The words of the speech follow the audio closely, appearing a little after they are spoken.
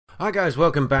Hi guys,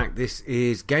 welcome back. This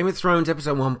is Game of Thrones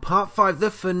Episode 1, Part 5,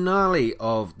 the finale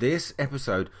of this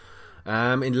episode.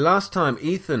 In last time,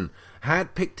 Ethan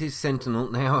had picked his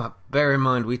Sentinel. Now, bear in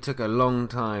mind, we took a long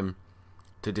time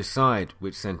to decide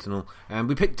which Sentinel. And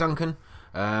we picked Duncan.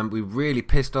 We really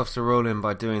pissed off Sir Roland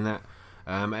by doing that.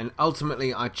 And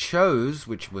ultimately, I chose,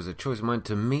 which was a choice of mine,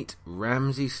 to meet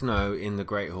Rmasey Snow in the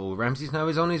Great Hall. Rmasey Snow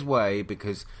is on his way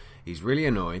because he's really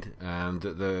annoyed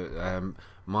that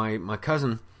my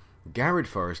cousin Garrett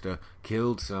Forrester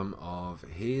killed some of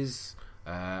his,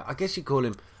 I guess you call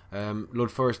him,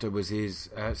 Lord Forrester was his,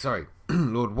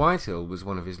 Lord Whitehill was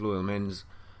one of his loyal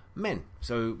men.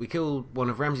 So we killed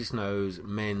one of Rmasey Snow's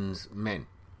men's men,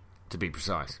 to be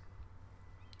precise.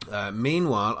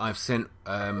 Meanwhile, I've sent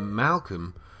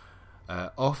Malcolm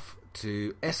off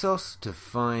to Essos to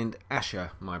find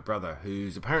Asher, my brother,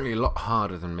 who's apparently a lot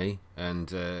harder than me,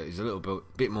 and is a little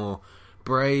bit more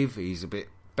brave. He's a bit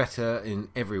better in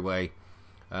every way,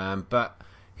 but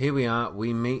here we are.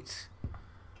 We meet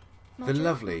the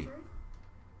lovely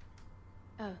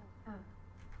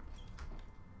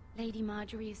Lady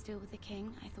Marjorie is still with the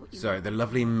king. I thought you the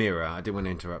lovely Mira. I didn't want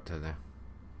to interrupt her there.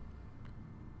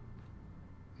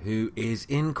 Who is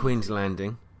in Queen's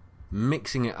Landing,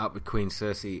 mixing it up with Queen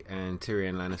Cersei and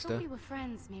Tyrion Lannister. I thought we were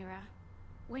friends, Mira.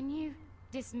 When you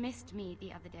dismissed me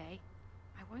the other day,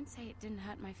 I won't say it didn't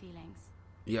hurt my feelings.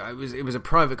 Yeah, it was a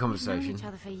private conversation. We've known each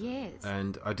other for years,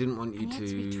 and I didn't want you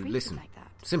to listen. Like that.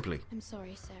 Simply. I'm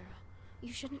sorry, Sarah.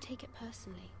 You shouldn't take it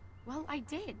personally. Well, I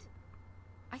did.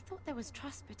 I thought there was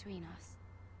trust between us.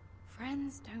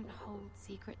 Friends don't hold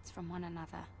secrets from one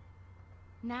another.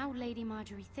 Now Lady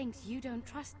Marjorie thinks you don't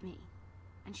trust me,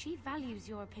 and she values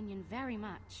your opinion very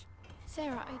much.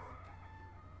 Sarah,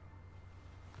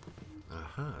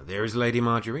 There is Lady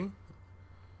Marjorie.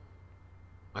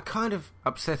 I kind of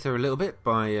upset her a little bit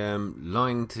by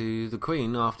lying to the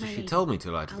Queen after she told me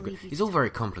to lie to the Queen. It's all very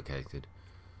complicated.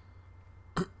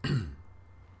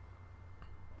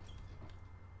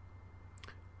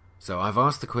 So I've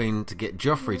asked the Queen to get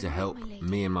Joffrey to help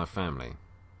me and my family.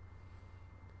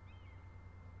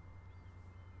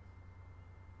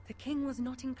 The king was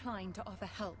not inclined to offer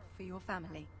help for your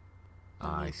family.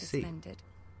 I see.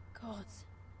 Gods.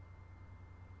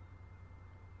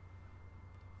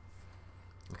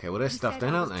 Okay, well, they're stuffed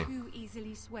in, aren't they? Too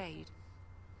easily swayed,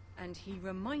 and he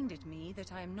reminded me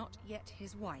that I am not yet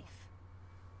his wife.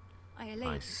 I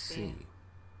allayed his fear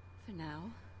for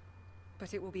now,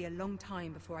 but it will be a long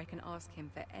time before I can ask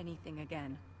him for anything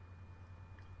again.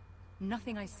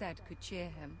 Nothing I said could cheer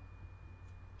him.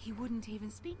 He wouldn't even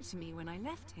speak to me when I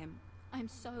left him. I'm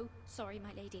so sorry,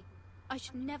 my lady. I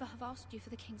should never have asked you for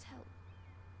the king's help.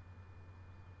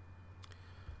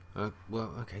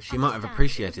 Well, okay, she might have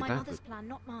appreciated that, my mother's plan,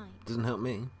 not mine. Doesn't help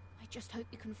me. I just hope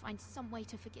you can find some way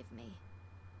to forgive me.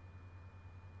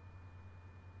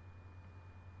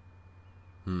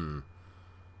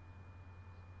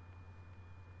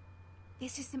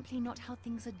 This is simply not how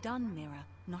things are done, Mira.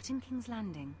 Not in King's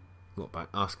Landing. What, by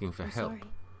asking for I'm help? Sorry,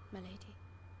 my lady.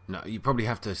 No, you probably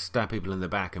have to stab people in the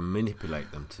back and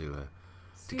manipulate them to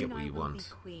get what you want.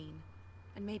 Soon I will be queen,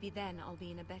 and maybe then I'll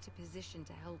be in a better position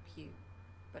to help you.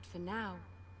 But for now,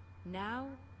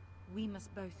 we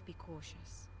must both be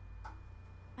cautious.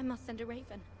 I must send a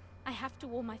raven. I have to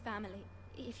warn my family.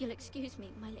 If you'll excuse me,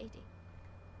 my lady.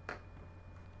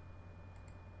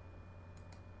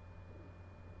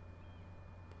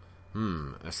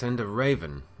 Send a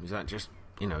raven. Is that just,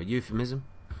 a euphemism?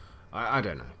 I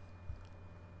don't know.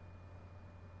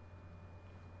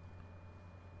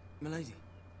 Milady.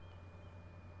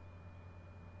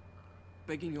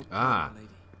 Begging your pardon, milady.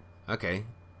 Okay.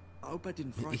 I hope I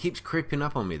didn't frighten He keeps creeping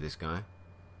up on me, this guy.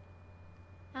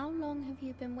 How long have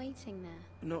you been waiting there?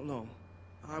 Not long.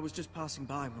 I was just passing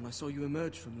by when I saw you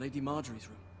emerge from Lady Marjorie's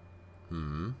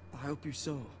room. I hope you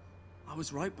saw. I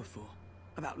was right before.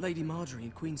 About Lady Marjorie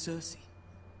and Queen Cersei.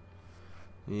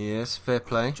 Yes, fair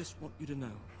play. I just want you to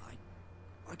know,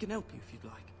 I can help you if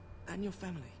you'd like. And your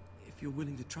family, if you're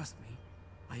willing to trust me.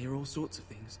 I hear all sorts of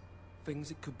things. Things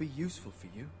that could be useful for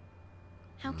you.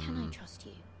 How can I trust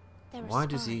you? There are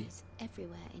spies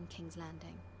everywhere in King's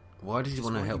Landing. Why does he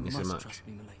want to help me so much? Trust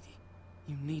me, milady.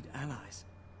 You need allies.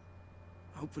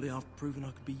 Hopefully I've proven I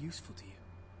could be useful to you.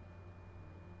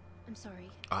 I'm sorry.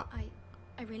 I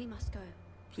really must go.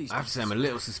 Please. I have to say I'm a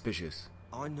little suspicious.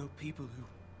 I know people who...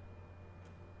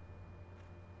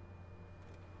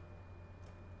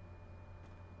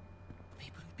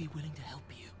 People who'd be willing to help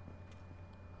you.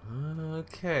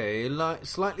 Okay,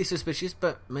 slightly suspicious,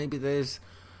 but maybe there's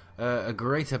a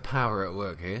greater power at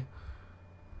work here.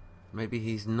 Maybe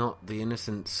he's not the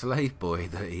innocent slave boy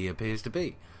that he appears to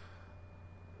be.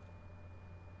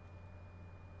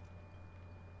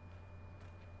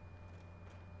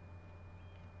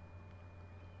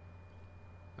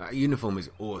 Uniform is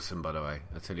awesome, by the way.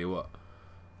 I tell you what.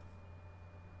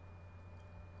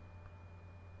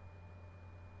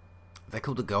 They're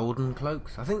called the Golden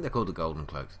Cloaks. I think they're called the Golden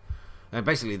Cloaks. And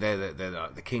basically, they're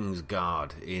the King's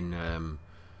Guard in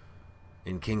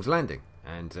King's Landing.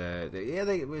 And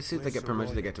as soon as they get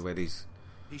promoted, they get to wear these.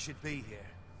 He should be here.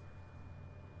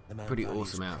 The man Pretty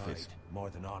values awesome outfits. pride more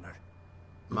than honor.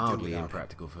 Mildly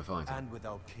impractical for fighting. And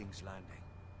without King's Landing.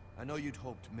 I know you'd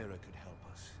hoped Mira could help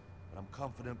us, but I'm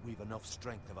confident we've enough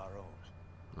strength of our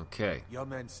own. Okay. Your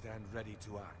men stand ready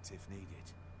to act if needed.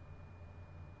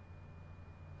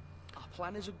 Our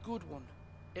plan is a good one.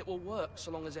 It will work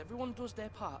so long as everyone does their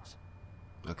parts.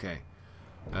 Okay.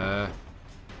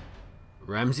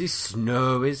 Rmasey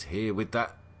Snow is here with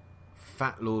that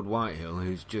fat Lord Whitehill,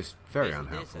 who's just very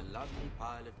unhelpful. Isn't this a lovely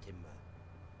pile of timber?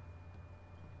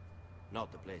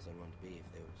 Not the place I'd want to be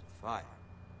if there was a fire.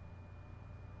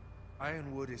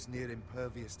 Ironwood is near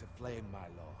impervious to flame, my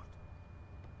lord.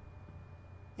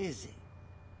 Is it?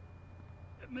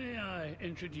 May I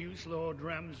introduce Lord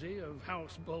Rmasey of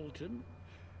House Bolton,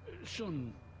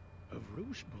 son of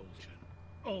Roose Bolton.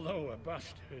 Although a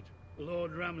bastard,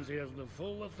 Lord Rmasey has the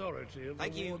full authority of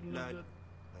Thank the you. Warden No, of the...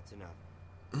 that's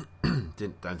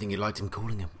enough. Don't think you liked him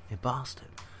calling him a bastard.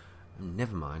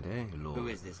 Never mind, Lord? Who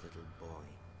is this little boy?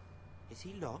 Is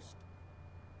he lost?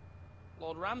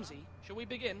 Lord Ramsay, shall we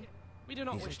begin? We do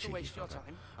not He's a wish to cheeky waste your fucker.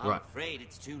 time. I'm Right. afraid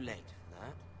it's too late for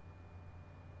that.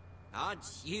 Aren't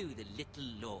you the little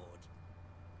lord?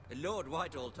 Lord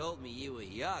Whitehall told me you were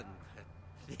young.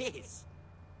 This...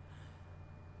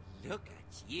 Look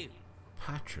at you.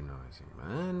 Patronising,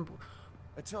 man.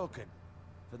 A token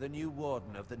for the new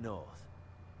Warden of the North.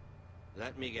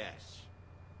 Let me guess.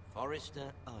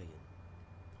 Forrester Iron.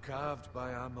 Carved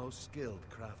by our most skilled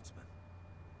craftsmen.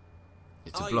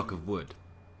 It's a block of wood.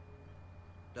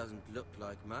 Doesn't look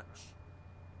like much.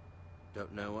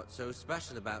 Don't know what's so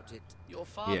special about it. Your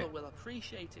father Yeah. will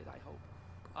appreciate it, I hope.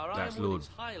 Our That's ironwood Lord- is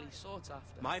highly sought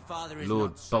after. My father is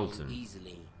Lord not so Bolton.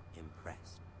 easily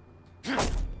impressed.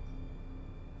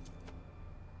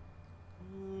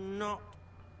 Not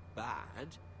bad.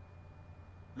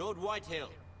 Lord Whitehill,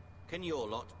 can your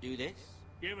lot do this?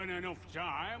 Given enough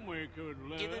time, we could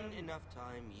learn... Given enough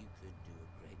time, you could do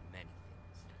a great many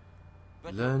things.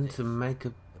 But Learn not to this, make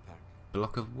a apparently.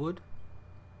 block of wood?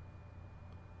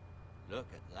 Look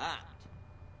at that.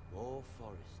 More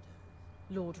foresters.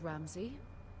 Lord Rmasey?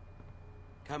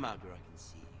 Come out where I can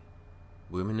see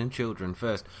you. Women and children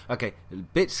first. Okay, a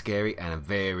bit scary and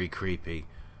very creepy.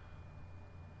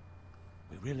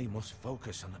 We really must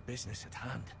focus on the business at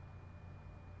hand.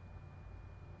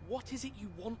 What is it you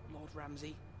want, Lord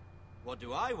Ramsay? What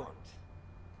do I want?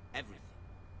 Everything.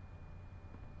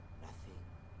 Nothing.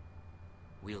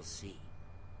 We'll see.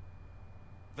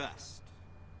 First,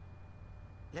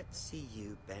 let's see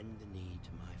you bend the knee to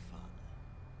my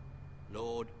father,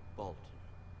 Lord Bolton,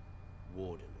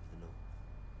 Warden of the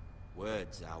North.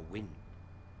 Words are wind.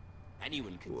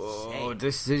 Anyone can Whoa, say.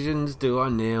 decisions. Do I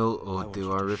kneel I or want do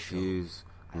you I to refuse?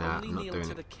 Nah, Only I'm not kneel doing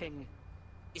to it. the king.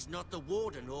 Is not the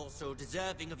Warden also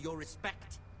deserving of your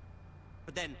respect?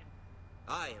 But then,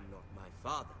 I am not my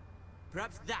father.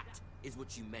 Perhaps that is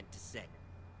what you meant to say.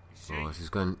 Oh, this is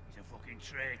going... He's a fucking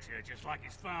traitor, just like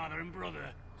his father and brother.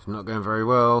 It's not going very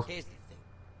well. Here's the thing.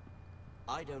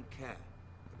 I don't care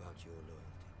about your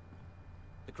loyalty.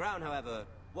 The Crown, however,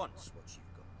 wants what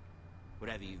you've got.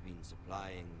 Whatever you've been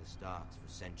supplying the Starks for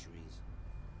centuries.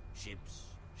 Ships,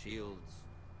 shields,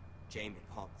 chamber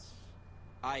pots.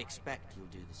 I expect you'll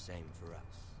do the same for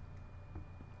us.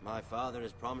 My father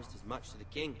has promised as much to the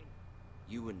king.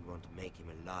 You wouldn't want to make him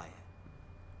a liar,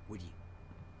 would you?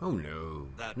 Oh no.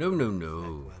 That No, no, would no.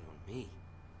 reflect well on me.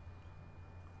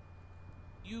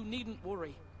 You needn't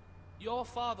worry. Your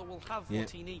father will have Yeah. what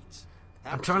he needs.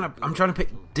 I'm trying to pick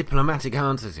diplomatic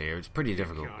answers here. It's pretty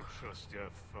difficult. Can't trust a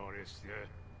Forrester.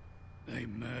 They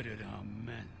murdered our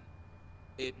men.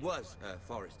 It was a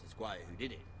Forrester squire who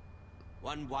did it.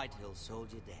 One Whitehill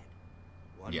soldier dead.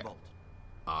 One Yeah. Bolton.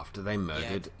 After they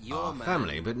murdered Yet your our man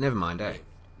family, but never mind, lived.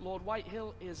 Lord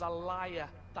Whitehill is a liar.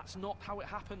 That's not how it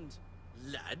happened.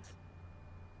 Lad?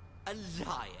 A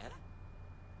liar?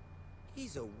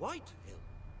 He's a Whitehill.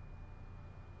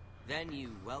 Then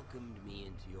you welcomed me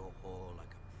into your hall like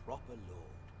a proper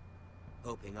lord,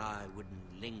 hoping I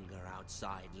wouldn't linger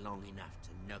outside long enough to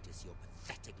notice your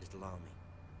pathetic little army.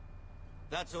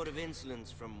 That sort of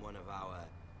insolence from one of our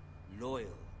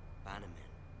loyal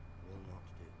bannermen will not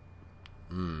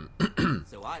do.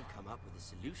 So I've come up with a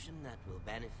solution that will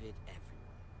benefit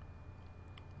everyone.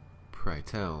 Pray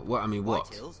tell. What? I mean, what?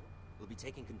 Whitehills will be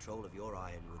taking control of your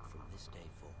ironwood from this day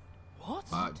forward.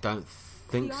 What? I don't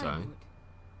think The so. Ironwood.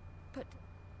 But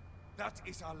That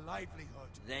is our livelihood.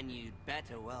 Then you'd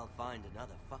better well find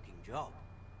another fucking job.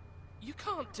 You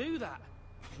can't do that.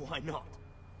 Why not?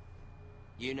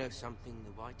 You know something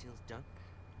the Whitetail's done?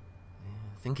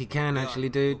 I think he can actually,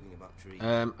 dude.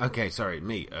 Okay, sorry,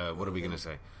 me. What are we going to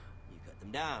say? You cut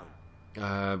them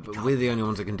down. But we're the only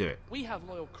ones that can do it. We have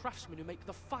loyal craftsmen who make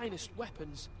the finest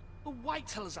weapons. The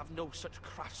Whitetailers have no such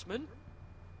craftsmen.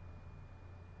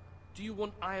 Do you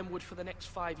want ironwood for the next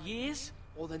 5 years,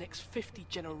 or the next 50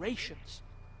 generations?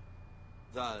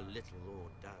 The little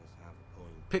lord does have a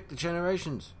point. Pick the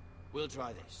generations. We'll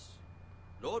try this.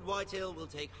 Lord Whitetail will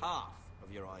take half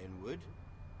of your ironwood,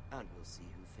 and we'll see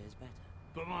who fares better.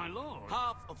 But my lord...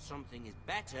 Half of something is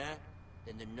better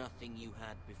than the nothing you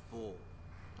had before.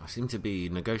 I seem to be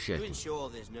To negotiating. ensure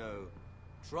there's no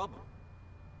trouble,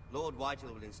 Lord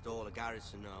Whitetail will install a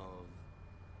garrison of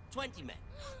 20 men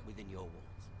within your walls.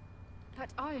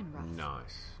 At Ironrath,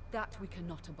 Nice. that we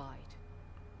cannot abide.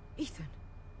 Ethan,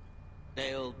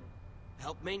 They'll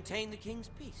help maintain the king's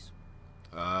peace.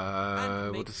 And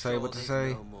what make to say, sure what to there's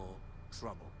say? No more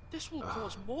trouble. This will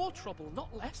cause more trouble,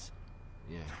 not less.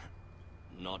 Yeah.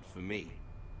 Not for me.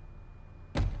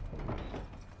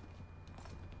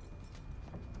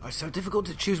 Oh, it's so difficult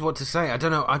to choose what to say. I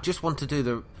don't know. I just want to do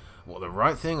the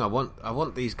right thing. I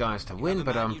want these guys to win,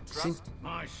 but I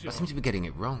seem to be getting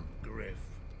it wrong.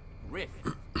 Griff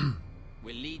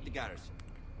will lead the garrison.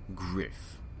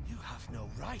 Griff. You have no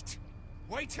right.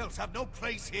 Whitetails have no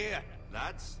place here.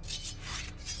 Lads,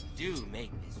 do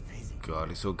make this visit.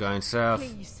 God, it's all going south.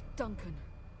 please, Duncan,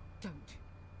 don't.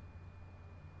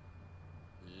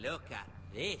 Look at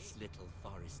this, little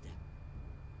Forester.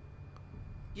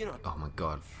 You're not Oh my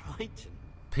God. frightened.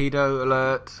 Pedo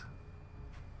alert.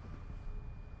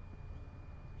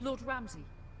 Lord Ramsey,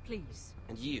 please.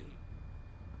 And you?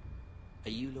 Are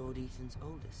you Lord Ethan's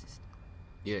older sister?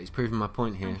 Yeah, he's proving my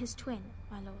point here. I'm his twin,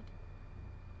 my lord.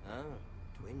 Ah,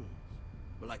 twins.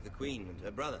 Well, like the Queen and her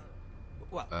brother.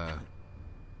 Well,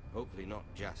 hopefully not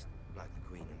just like the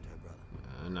Queen and her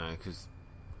brother. No, because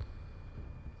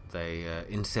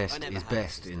incest is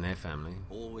best in their family.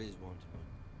 Always wanted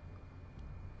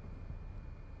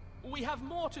one. We have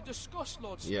more to discuss,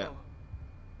 Lord Snow. Yeah.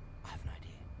 I have an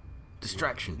idea.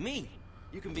 Distraction. Me?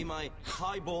 You can be my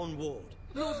highborn ward.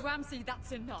 Lord Ramsey,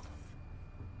 that's enough.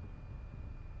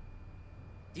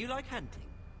 Do you like hunting?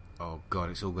 Oh God,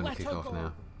 it's all going to Let kick her off go.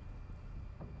 now.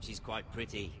 She's quite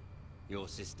pretty, your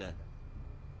sister.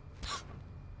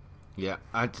 Yeah,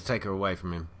 I had to take her away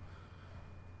from him.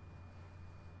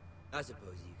 I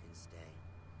suppose you can stay.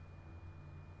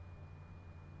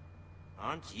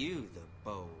 Aren't you the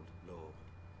bold lord?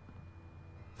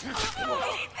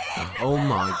 Oh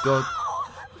my God.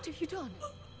 What have you done?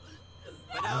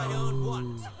 But now I don't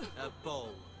want a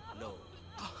bold lord.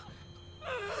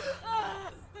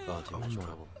 Far too much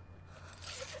trouble.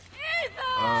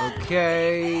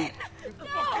 Okay.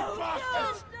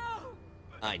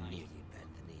 I knew you'd bend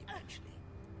the knee eventually.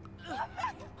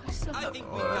 I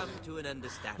think we've come to an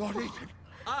understanding. Lord Ethan,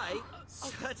 I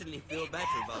certainly feel better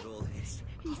about all this.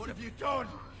 what have you done?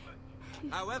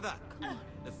 However,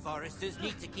 the Foresters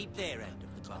need to keep their end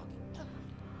of the bargain.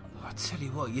 I tell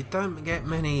you what, you don't get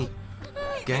many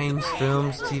games,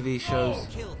 films, TV shows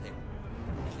Kill him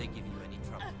if they give you any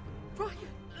trouble. Brian!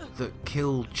 that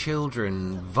kill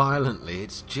children violently.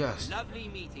 It's just Lovely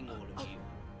meeting all of you.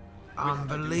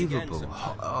 unbelievable.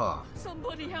 Oh,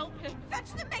 Somebody help him!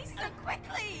 Fetch the mason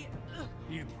quickly!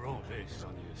 You brought this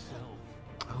on yourself.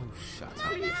 oh, shut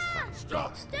up, you fat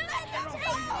bastard.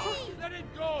 Let it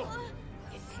go!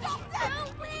 Stop them!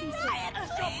 Please, Ryan,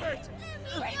 please!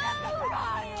 Remember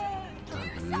Ryan!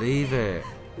 Don't believe it.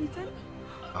 Ethan?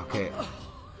 Okay,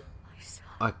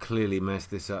 I clearly messed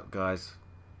this up, guys.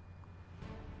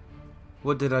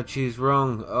 What did I choose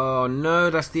wrong? Oh no,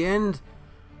 that's the end.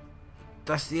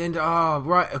 That's the end. Ah,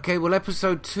 right. Okay. Well,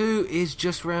 episode 2 is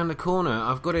just round the corner.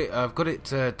 I've got it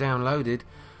downloaded,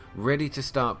 ready to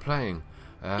start playing.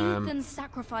 Ethan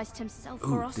sacrificed himself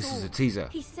for us this all. is a teaser.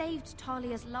 He saved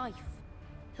Talia's life.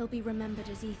 He'll be remembered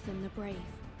as Ethan the Brave.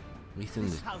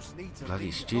 Ethan's This house needs a bloody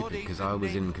leader. stupid Lord because Ethan I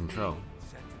was in named control. me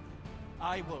Sentinel.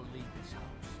 I will lead this house.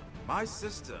 My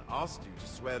sister asked you to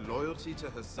swear loyalty to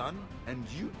her son, and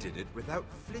you did it without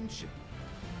flinching.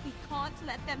 We can't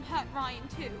let them hurt Ryan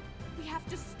too. We have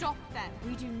to stop them.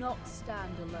 We do not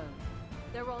stand alone.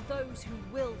 There are those who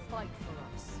will fight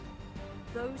for us.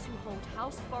 Those who hold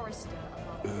House Forrester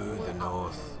above all the other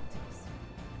North.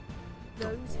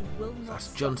 loyalties. Those who will not That's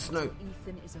stop Jon Snow. until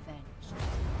Ethan is avenged.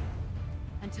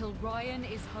 Until Ryan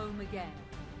is home again,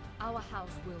 our house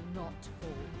will not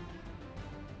fall.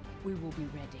 We will be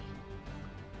ready.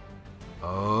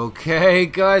 Okay,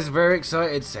 guys, very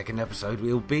excited. Second episode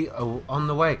will be on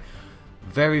the way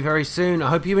very, very soon. I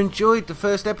hope you enjoyed the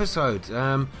first episode.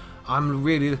 I'm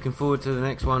really looking forward to the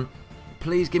next one.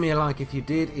 Please give me a like if you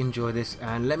did enjoy this,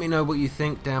 and let me know what you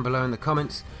think down below in the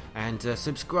comments, and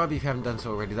subscribe if you haven't done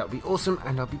so already. That would be awesome,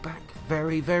 and I'll be back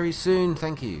very, very soon.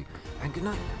 Thank you, and good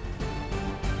night.